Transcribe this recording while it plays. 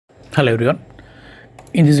Hello everyone.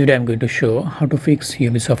 In this video I'm going to show how to fix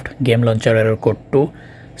Ubisoft game launcher error code to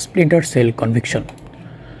Splinter Cell Conviction.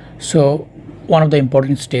 So one of the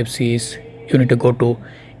important steps is you need to go to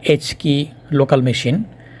HKey local machine,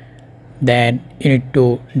 then you need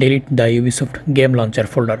to delete the Ubisoft game launcher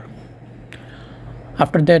folder.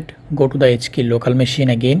 After that, go to the HKey local machine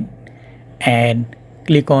again and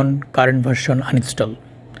click on current version uninstall.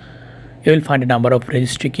 You will find a number of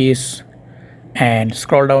registry keys and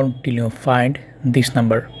scroll down till you find this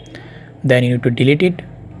number. Then you need to delete it,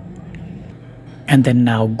 and then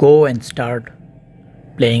now go and start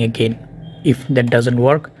playing again. If that doesn't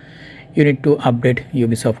work, you need to update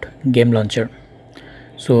Ubisoft game launcher.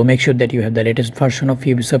 So make sure that you have the latest version of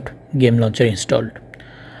Ubisoft game launcher installed,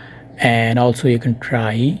 and also you can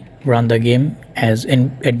try run the game as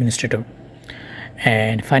an administrator.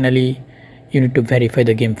 And finally, you need to verify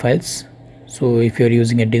the game files. So if you're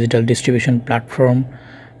using a digital distribution platform,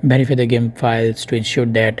 verify the game files to ensure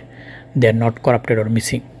that they're not corrupted or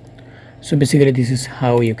missing. So basically this is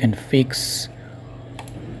how you can fix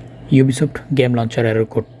Ubisoft game launcher error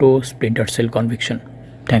code to Splinter Cell Conviction.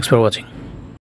 Thanks for watching.